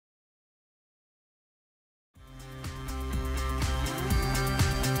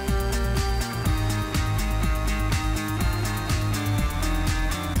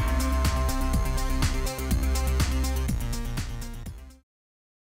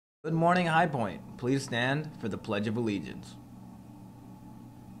Good morning, High Point. Please stand for the Pledge of Allegiance.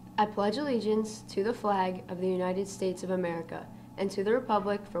 I pledge allegiance to the flag of the United States of America and to the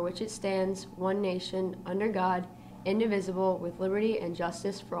republic for which it stands, one nation, under God, indivisible, with liberty and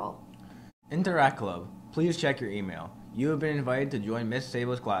justice for all. Interact Club, please check your email. You have been invited to join Miss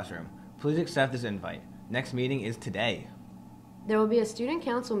Sable's classroom. Please accept this invite. Next meeting is today. There will be a student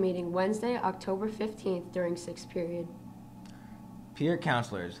council meeting Wednesday, October 15th during 6th period. Peer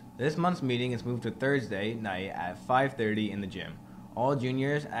counselors, this month's meeting is moved to Thursday night at 5:30 in the gym. All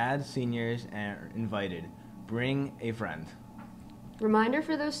juniors and seniors are invited. Bring a friend. Reminder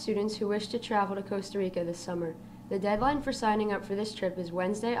for those students who wish to travel to Costa Rica this summer. The deadline for signing up for this trip is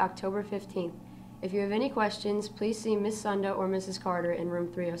Wednesday, October 15th. If you have any questions, please see Ms. Sunda or Mrs. Carter in room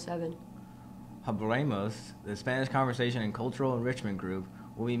 307. Hablemos, the Spanish Conversation and Cultural Enrichment Group,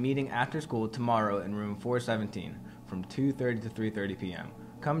 will be meeting after school tomorrow in room 417 from 2:30 to 3:30 p.m.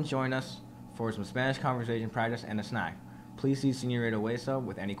 Come join us for some Spanish conversation practice and a snack. Please see Senorita Huesa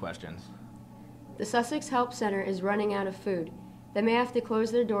with any questions. The Sussex Help Center is running out of food. They may have to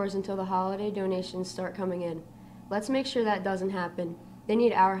close their doors until the holiday donations start coming in. Let's make sure that doesn't happen. They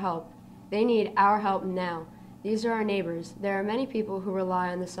need our help. They need our help now. These are our neighbors. There are many people who rely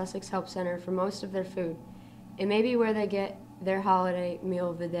on the Sussex Help Center for most of their food. It may be where they get their holiday meal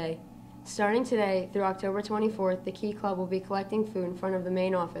of the day. Starting today through October 24th, the Key Club will be collecting food in front of the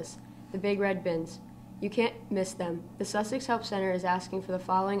main office, the big red bins. You can't miss them. The Sussex Help Center is asking for the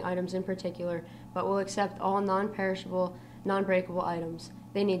following items in particular, but will accept all non-perishable, non-breakable items.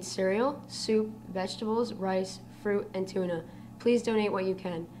 They need cereal, soup, vegetables, rice, fruit, and tuna. Please donate what you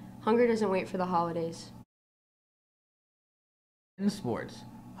can. Hunger doesn't wait for the holidays. In sports,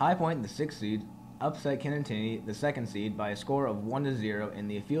 High Point, the 6th seed, upset Kinnantini, the 2nd seed, by a score of 1-0 in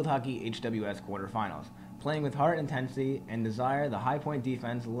the field hockey HWS quarterfinals. Playing with heart, intensity, and desire, the High Point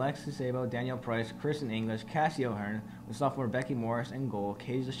defense, Lexi Sabo, Danielle Price, Kristen English, Cassie O'Hearn, with sophomore Becky Morris in goal,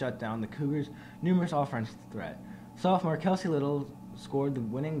 caged to shut down the Cougars' numerous offensive threat. Sophomore Kelsey Little scored the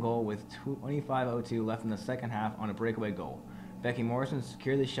winning goal with 25:02 left in the second half on a breakaway goal. Becky Morrison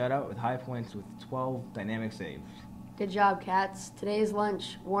secured the shutout with High Points with 12 dynamic saves. Good job, Cats. Today's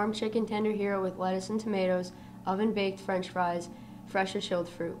lunch, warm chicken tender hero with lettuce and tomatoes, oven-baked french fries, fresh or chilled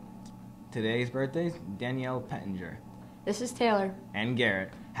fruit. Today's birthdays, Danielle Pettinger. This is Taylor. And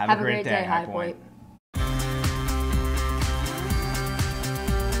Garrett. Have a great day, High Point.